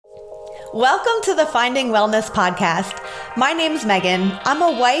Welcome to the Finding Wellness podcast. My name's Megan. I'm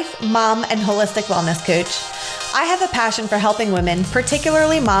a wife, mom, and holistic wellness coach. I have a passion for helping women,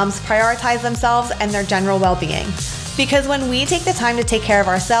 particularly moms, prioritize themselves and their general well-being. Because when we take the time to take care of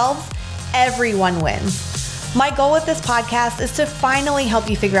ourselves, everyone wins. My goal with this podcast is to finally help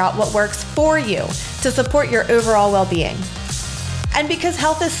you figure out what works for you to support your overall well-being. And because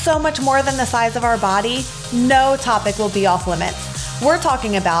health is so much more than the size of our body, no topic will be off limits. We're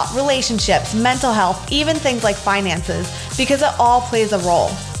talking about relationships, mental health, even things like finances, because it all plays a role.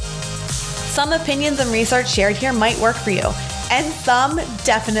 Some opinions and research shared here might work for you, and some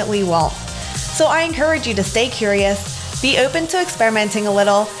definitely won't. So I encourage you to stay curious, be open to experimenting a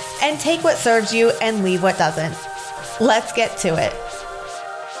little, and take what serves you and leave what doesn't. Let's get to it.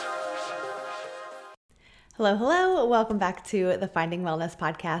 Hello. Welcome back to the Finding Wellness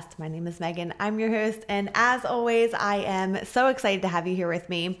podcast. My name is Megan. I'm your host. And as always, I am so excited to have you here with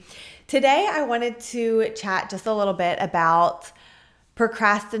me. Today, I wanted to chat just a little bit about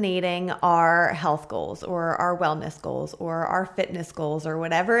procrastinating our health goals or our wellness goals or our fitness goals or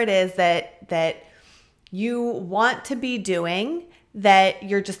whatever it is that you want to be doing that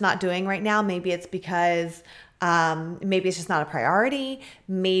you're just not doing right now. Maybe it's because maybe it's just not a priority.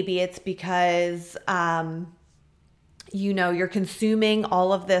 Maybe it's because, you're consuming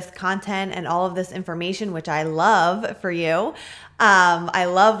all of this content and all of this information, which I love for you. I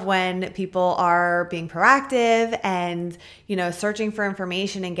love when people are being proactive and, searching for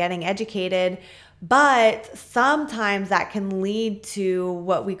information and getting educated. But sometimes that can lead to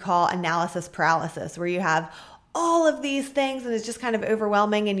what we call analysis paralysis, where you have all of these things and it's just kind of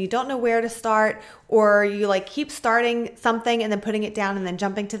overwhelming and you don't know where to start, or you keep starting something and then putting it down and then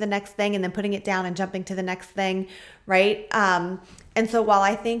jumping to the next thing and then putting it down and jumping to the next thing, right? And so while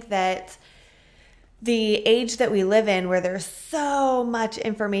I think that the age that we live in, where there's so much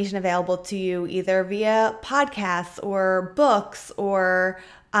information available to you, either via podcasts or books or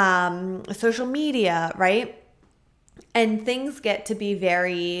social media, right? And things get to be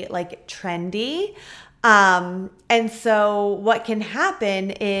very trendy. And so what can happen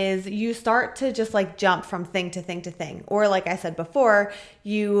is you start to just jump from thing to thing to thing. Or like I said before,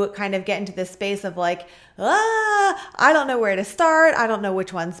 you kind of get into this space of I don't know where to start. I don't know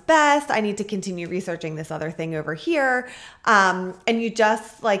which one's best. I need to continue researching this other thing over here. And you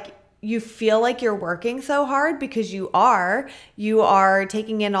just you feel like you're working so hard because you are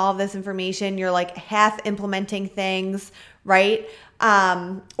taking in all of this information. You're half implementing things, right?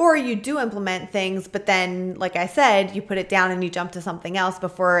 Or you do implement things, but then, like I said, you put it down and you jump to something else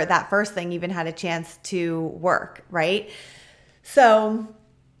before that first thing even had a chance to work, right? So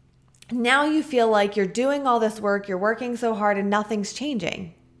now you feel like you're doing all this work, you're working so hard and nothing's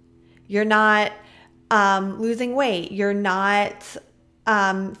changing. You're not losing weight. You're not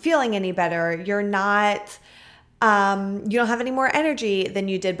feeling any better. You're not you don't have any more energy than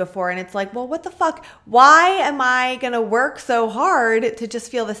you did before. And it's well, what the fuck? Why am I going to work so hard to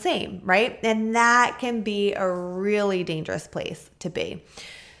just feel the same, right? And that can be a really dangerous place to be.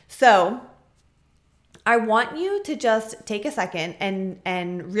 So I want you to just take a second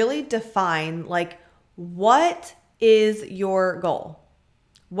and really define what is your goal?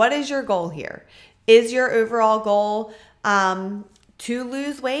 What is your goal here? Is your overall goal to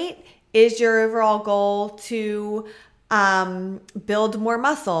lose weight? Is your overall goal to build more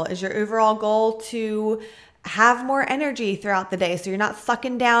muscle? Is your overall goal to have more energy throughout the day so you're not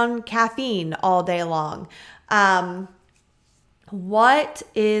sucking down caffeine all day long? What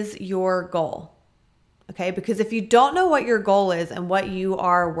is your goal? Okay, because if you don't know what your goal is and what you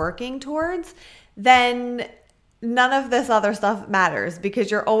are working towards, then none of this other stuff matters, because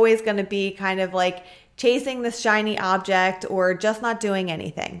you're always going to be kind of chasing this shiny object or just not doing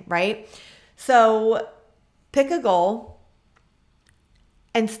anything, right? So pick a goal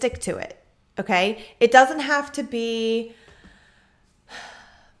and stick to it, okay? It doesn't have to be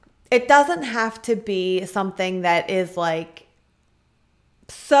something that is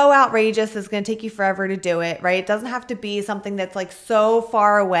so outrageous it's going to take you forever to do it, right? It doesn't have to be something that's so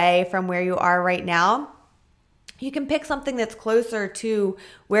far away from where you are right now. You can pick something that's closer to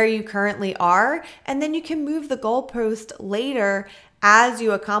where you currently are, and then you can move the goalpost later as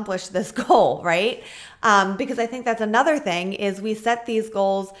you accomplish this goal, right? Because I think that's another thing is we set these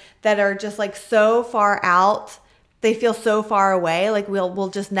goals that are just so far out. They feel so far away, we'll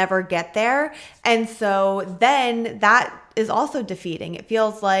just never get there. And so then that is also defeating. It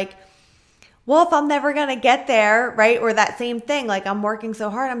feels well, if I'm never going to get there, right? Or that same thing, like I'm working so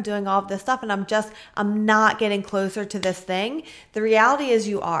hard, I'm doing all of this stuff and I'm not getting closer to this thing. The reality is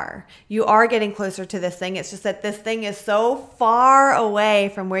you are getting closer to this thing. It's just that this thing is so far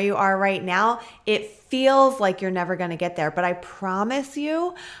away from where you are right now. It feels like you're never going to get there, but I promise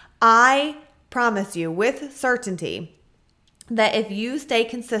you with certainty that if you stay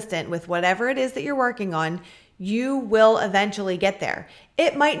consistent with whatever it is that you're working on, you will eventually get there.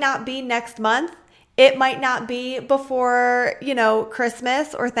 It might not be next month. It might not be before,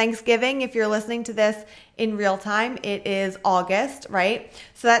 Christmas or Thanksgiving. If you're listening to this in real time, it is August, right?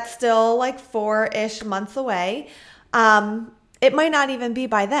 So that's still like 4-ish months away. It might not even be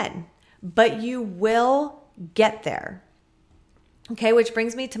by then, but you will get there. Okay, which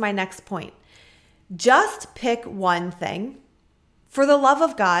brings me to my next point. Just pick one thing. For the love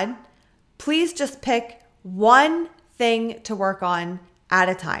of God, please just pick one thing to work on at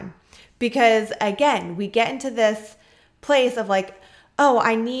a time. Because again, we get into this place of like, oh,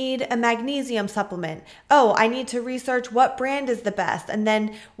 I need a magnesium supplement. Oh, I need to research what brand is the best. And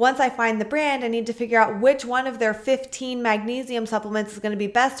then once I find the brand, I need to figure out which one of their 15 magnesium supplements is going to be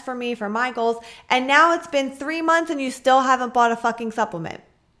best for me, for my goals. And now it's been 3 months and you still haven't bought a fucking supplement,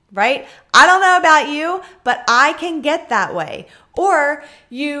 right? I don't know about you, but I can get that way. Or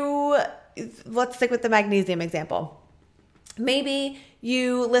let's stick with the magnesium example. Maybe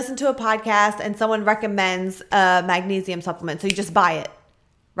you listen to a podcast and someone recommends a magnesium supplement, so you just buy it,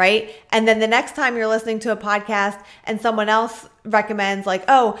 right? And then the next time you're listening to a podcast and someone else recommends like,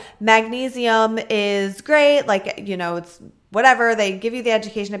 oh, magnesium is great, like, it's whatever, they give you the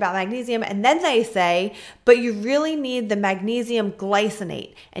education about magnesium, and then they say, but you really need the magnesium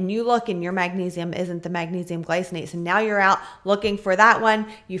glycinate. And you look and your magnesium isn't the magnesium glycinate. So now you're out looking for that one,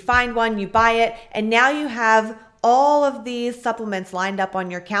 you find one, you buy it, and now you have all of these supplements lined up on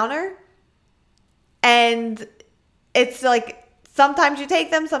your counter. And it's like, sometimes you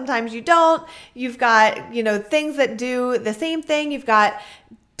take them, sometimes you don't. You've got, things that do the same thing. You've got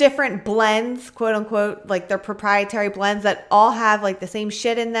different blends, quote unquote, like they're proprietary blends that all have like the same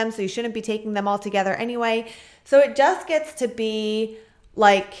shit in them. So you shouldn't be taking them all together anyway. So it just gets to be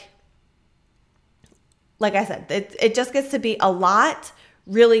like I said, it just gets to be a lot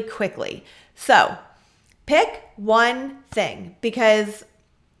really quickly. So pick one thing, because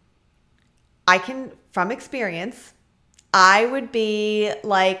from experience, I would be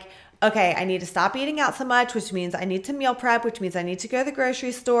like, okay, I need to stop eating out so much, which means I need to meal prep, which means I need to go to the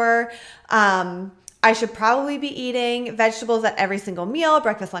grocery store. I should probably be eating vegetables at every single meal,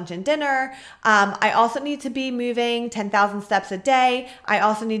 breakfast, lunch, and dinner. I also need to be moving 10,000 steps a day. I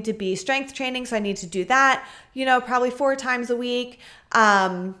also need to be strength training, so I need to do that, probably 4 times a week.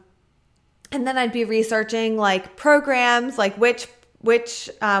 And then I'd be researching like programs, like which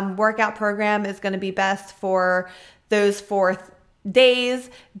workout program is going to be best for those 4 days.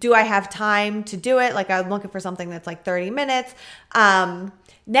 Do I have time to do it? Like I'm looking for something that's like 30 minutes.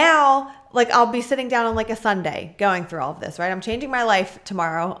 Now, like I'll be sitting down on like a Sunday going through all of this, right? I'm changing my life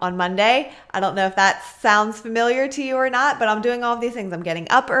tomorrow on Monday. I don't know if that sounds familiar to you or not, but I'm doing all of these things. I'm getting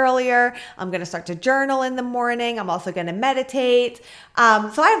up earlier. I'm going to start to journal in the morning. I'm also going to meditate.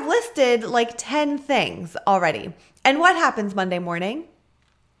 So I've listed like 10 things already. And what happens Monday morning?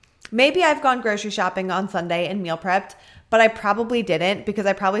 Maybe I've gone grocery shopping on Sunday and meal prepped, but I probably didn't, because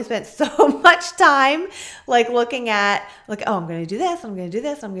I probably spent so much time like looking at like, oh, I'm going to do this, I'm going to do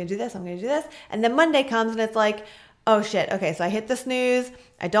this, I'm going to do this, I'm going to do this. And then Monday comes and it's like, oh shit. Okay. So I hit the snooze.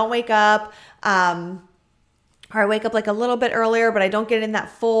 I don't wake up. Or I wake up like a little bit earlier, but I don't get in that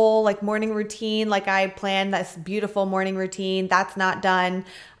full like morning routine. Like I planned this beautiful morning routine. That's not done.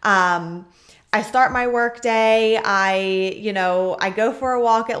 I start my work day. I go for a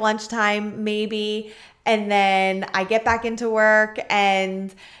walk at lunchtime, maybe. And then I get back into work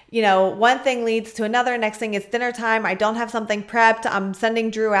and, one thing leads to another. Next thing it's dinner time. I don't have something prepped. I'm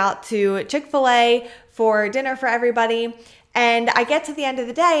sending Drew out to Chick-fil-A for dinner for everybody. And I get to the end of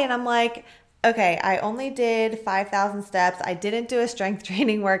the day and I'm like, okay, I only did 5,000 steps. I didn't do a strength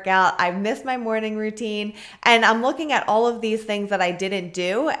training workout. I missed my morning routine. And I'm looking at all of these things that I didn't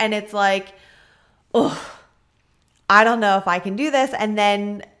do. And it's like, oh, I don't know if I can do this. And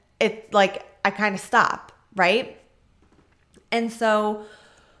then it's like, I kind of stop, right? And so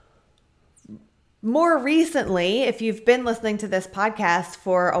more recently, if you've been listening to this podcast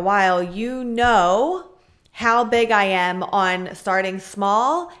for a while, you know how big I am on starting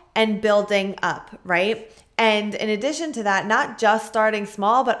small and building up, right? And in addition to that, not just starting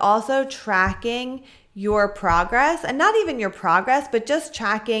small, but also tracking your progress, and not even your progress, but just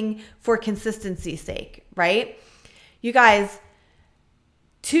tracking for consistency's sake, right? You guys,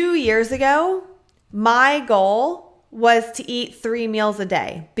 2 years ago, my goal was to eat 3 meals a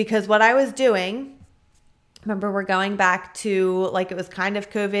day because what I was doing, remember we're going back to like it was kind of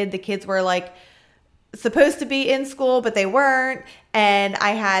COVID. The kids were like supposed to be in school, but they weren't. And I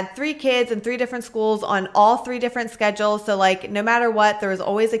had 3 kids in 3 different schools on all 3 different schedules. So like no matter what, there was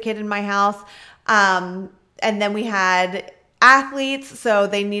always a kid in my house. And then we had athletes, so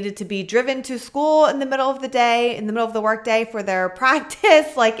they needed to be driven to school in the middle of the day, in the middle of the workday for their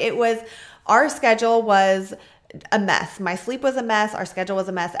practice. Like it was, our schedule was a mess. My sleep was a mess. Our schedule was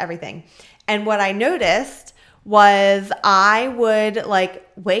a mess, everything. And what I noticed was I would like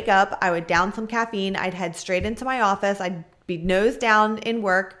wake up, I would down some caffeine, I'd head straight into my office, I'd be nose down in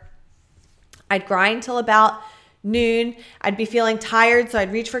work, I'd grind till about noon, I'd be feeling tired, so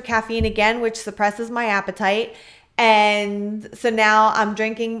I'd reach for caffeine again, which suppresses my appetite. And so now I'm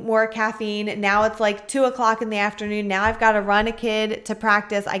drinking more caffeine. Now it's like 2:00 in the afternoon. Now I've got to run a kid to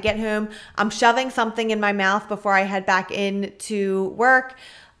practice. I get home, I'm shoving something in my mouth before I head back into work.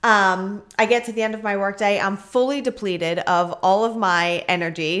 I get to the end of my workday. I'm fully depleted of all of my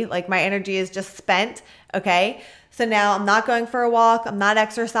energy. Like my energy is just spent. Okay. So now I'm not going for a walk. I'm not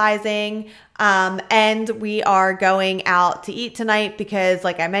exercising. And we are going out to eat tonight because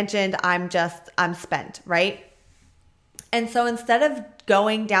like I mentioned, I'm spent. Right. And so instead of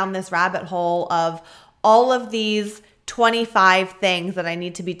going down this rabbit hole of all of these 25 things that I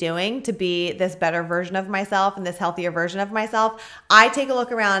need to be doing to be this better version of myself and this healthier version of myself, I take a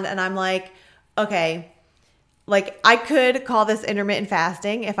look around and I'm like, okay, like I could call this intermittent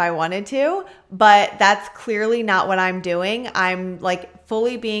fasting if I wanted to, but that's clearly not what I'm doing. I'm like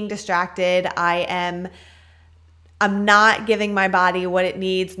fully being distracted. I'm not giving my body what it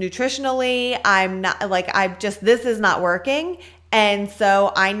needs nutritionally. This is not working. And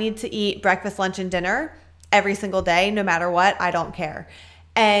so I need to eat breakfast, lunch, and dinner every single day, no matter what. I don't care.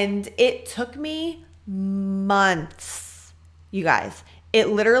 And it took me months, you guys. It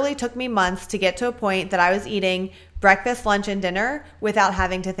literally took me months to get to a point that I was eating breakfast, lunch, and dinner without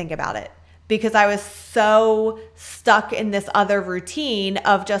having to think about it, because I was so stuck in this other routine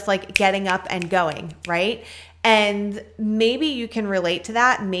of just like getting up and going, right? And maybe you can relate to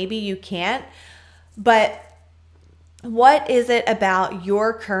that. Maybe you can't. But what is it about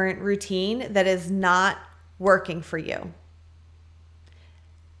your current routine that is not working for you?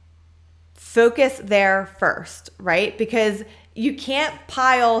 Focus there first, right? Because you can't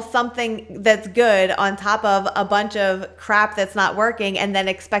pile something that's good on top of a bunch of crap that's not working and then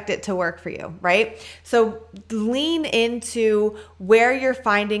expect it to work for you, right? So lean into where you're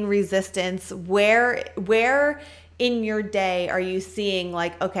finding resistance, where in your day are you seeing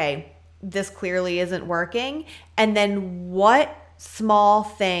like, okay, this clearly isn't working, and then what small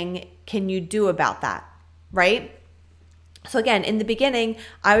thing can you do about that, right? So again, in the beginning,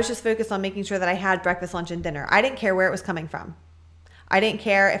 I was just focused on making sure that I had breakfast, lunch, and dinner. I didn't care where it was coming from. I didn't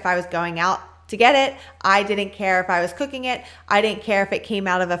care if I was going out to get it. I didn't care if I was cooking it. I didn't care if it came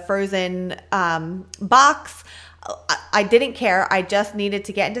out of a frozen box. I didn't care. I just needed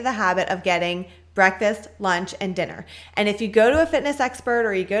to get into the habit of getting breakfast, lunch, and dinner. And if you go to a fitness expert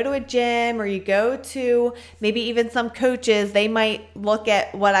or you go to a gym or you go to maybe even some coaches, they might look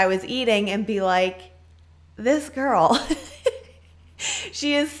at what I was eating and be like, this girl,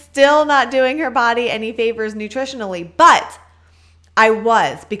 she is still not doing her body any favors nutritionally. But I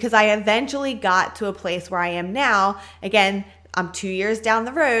was, because I eventually got to a place where I am now. Again, I'm 2 years down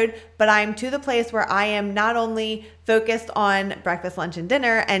the road, but I'm to the place where I am not only focused on breakfast, lunch, and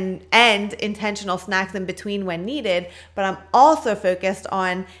dinner and intentional snacks in between when needed, but I'm also focused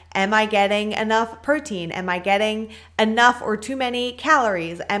on, am I getting enough protein? Am I getting enough or too many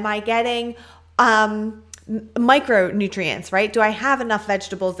calories? Am I getting micronutrients, right? Do I have enough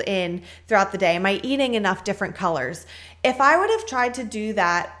vegetables in throughout the day? Am I eating enough different colors? If I would have tried to do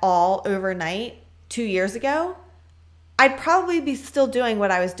that all overnight 2 years ago, I'd probably be still doing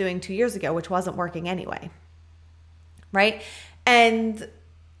what I was doing 2 years ago, which wasn't working anyway, right? And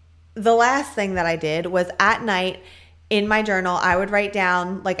the last thing that I did was at night in my journal, I would write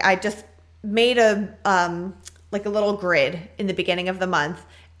down, like I just made a little grid in the beginning of the month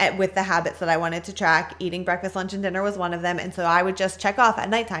with the habits that I wanted to track. Eating breakfast, lunch, and dinner was one of them. And so I would just check off at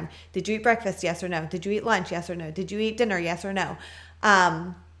nighttime. Did you eat breakfast? Yes or no? Did you eat lunch? Yes or no? Did you eat dinner? Yes or no?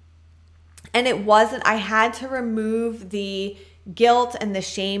 And it wasn't, I had to remove the guilt and the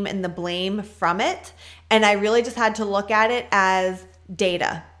shame and the blame from it. And I really just had to look at it as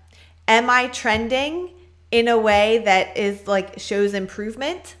data. Am I trending in a way that is like shows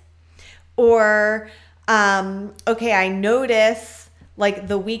improvement? Or, okay, I notice like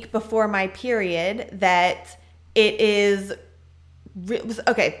the week before my period that it is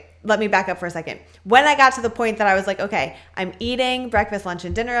okay, let me back up for a second. When I got to the point that I was like, okay, I'm eating breakfast, lunch,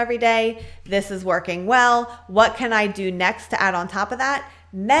 and dinner every day. This is working well. What can I do next to add on top of that?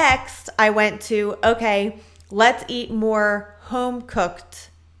 Next, I went to, okay, let's eat more home cooked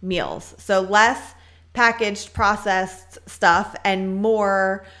meals. So less packaged, processed stuff and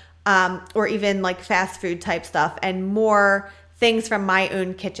more, or even like fast food type stuff and more things from my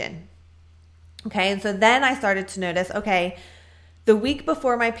own kitchen. Okay. And so then I started to notice, okay, the week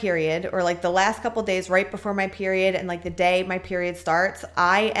before my period, or like the last couple days right before my period and like the day my period starts,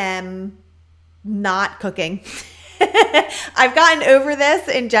 I am not cooking. I've gotten over this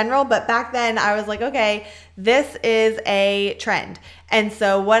in general, but back then I was like, okay, this is a trend. And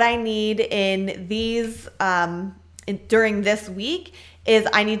so what I need in these, during this week is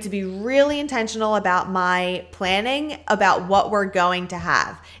I need to be really intentional about my planning, about what we're going to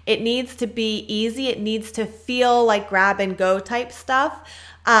have. It needs to be easy. It needs to feel like grab and go type stuff.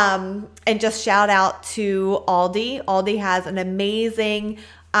 And just shout out to Aldi. Aldi has an amazing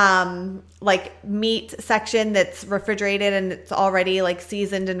like meat section that's refrigerated and it's already like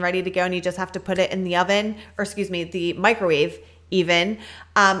seasoned and ready to go, and you just have to put it in the oven, or excuse me, the microwave even.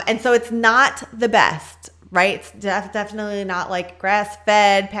 And so it's not the best, right? It's definitely not like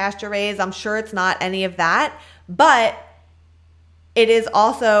grass-fed, pasture-raised. I'm sure it's not any of that, but it is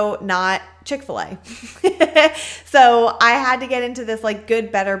also not Chick-fil-A. So I had to get into this like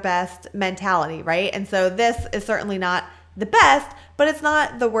good, better, best mentality, right? And so this is certainly not the best, but it's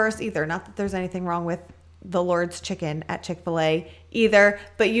not the worst either. Not that there's anything wrong with the Lord's chicken at Chick-fil-A either,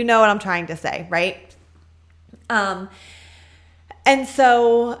 but you know what I'm trying to say, right? And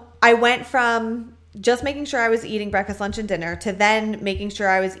so I went from just making sure I was eating breakfast, lunch, and dinner to then making sure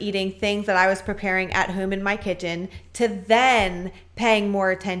I was eating things that I was preparing at home in my kitchen to then paying more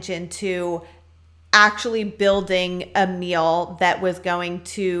attention to actually building a meal that was going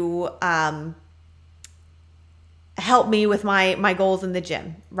to help me with my goals in the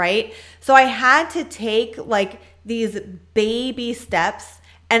gym, right? So I had to take like these baby steps,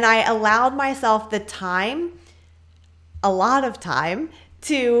 and I allowed myself the time, a lot of time,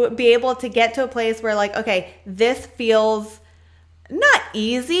 to be able to get to a place where like, okay, this feels not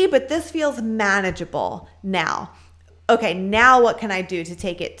easy, but this feels manageable now. Okay, now what can I do to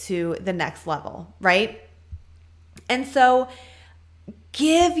take it to the next level, right? And so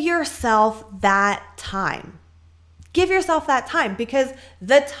give yourself that time. Give yourself that time, because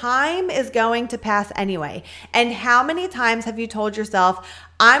the time is going to pass anyway. And how many times have you told yourself,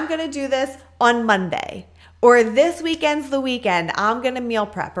 I'm going to do this on Monday, or this weekend's the weekend, I'm going to meal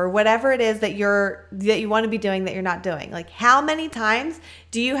prep, or whatever it is that you want to be doing that you're not doing? Like, how many times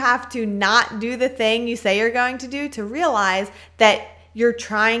do you have to not do the thing you say you're going to do to realize that you're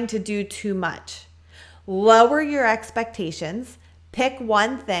trying to do too much? Lower your expectations, pick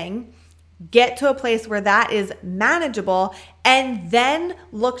one thing, get to a place where that is manageable, and then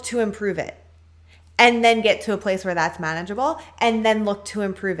look to improve it. And then get to a place where that's manageable, and then look to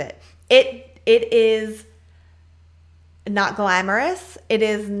improve it. It is not glamorous. It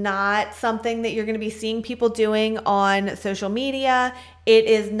is not something that you're going to be seeing people doing on social media. It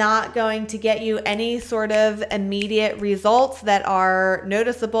is not going to get you any sort of immediate results that are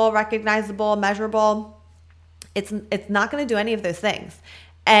noticeable, recognizable, measurable. It's not going to do any of those things.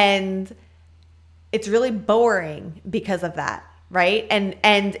 And it's really boring because of that, right?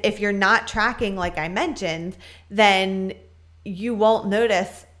 And if you're not tracking, like I mentioned, then you won't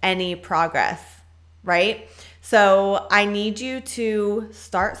notice any progress, right? So I need you to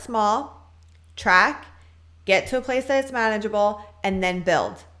start small, track, get to a place that it's manageable, and then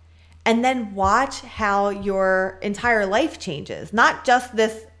build. And then watch how your entire life changes, not just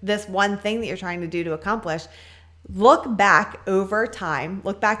this one thing that you're trying to do to accomplish. Look back over time,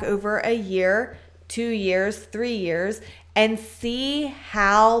 look back over a year, 2 years, 3 years, and see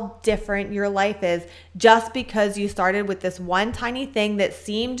how different your life is just because you started with this one tiny thing that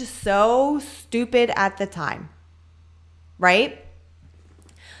seemed so stupid at the time, right?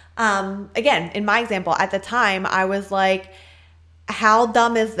 Again, in my example, at the time, I was like, how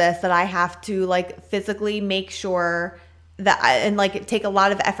dumb is this that I have to like physically make sure that and like take a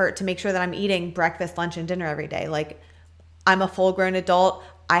lot of effort to make sure that I'm eating breakfast, lunch, and dinner every day. Like, I'm a full grown adult.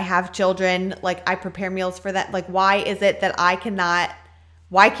 I have children. Like, I prepare meals for that. Like, why is it that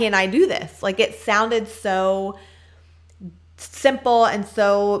why can't I do this? Like, it sounded so simple and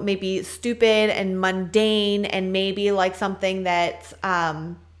so maybe stupid and mundane, and maybe like something that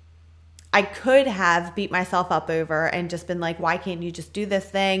I could have beat myself up over and just been like, why can't you just do this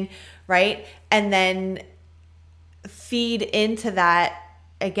thing, right? And then feed into that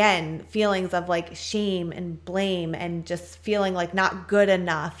again, feelings of like shame and blame and just feeling like not good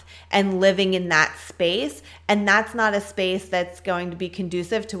enough and living in that space. And that's not a space that's going to be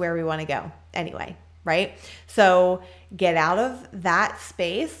conducive to where we want to go anyway, right? So get out of that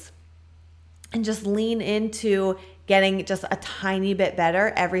space and just lean into getting just a tiny bit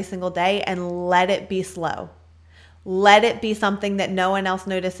better every single day, and let it be slow. Let it be something that no one else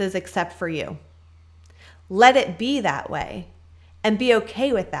notices except for you. Let it be that way and be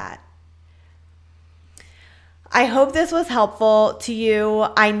okay with that. I hope this was helpful to you.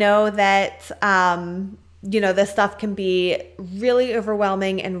 I know that, this stuff can be really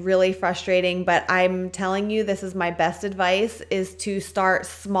overwhelming and really frustrating, but I'm telling you, this is my best advice, is to start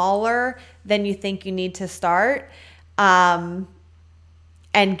smaller than you think you need to start, and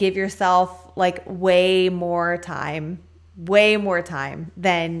give yourself like way more time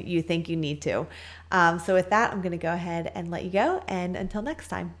than you think you need to. So with that, I'm going to go ahead and let you go. And until next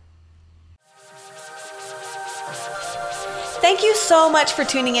time. Thank you so much for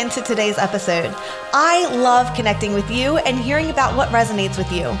tuning in to today's episode. I love connecting with you and hearing about what resonates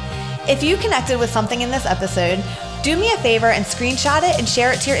with you. If you connected with something in this episode, do me a favor and screenshot it and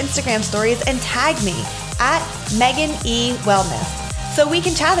share it to your Instagram stories and tag me at Megan E. Wellness so we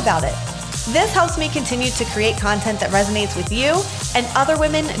can chat about it. This helps me continue to create content that resonates with you and other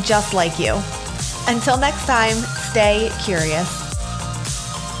women just like you. Until next time, stay curious.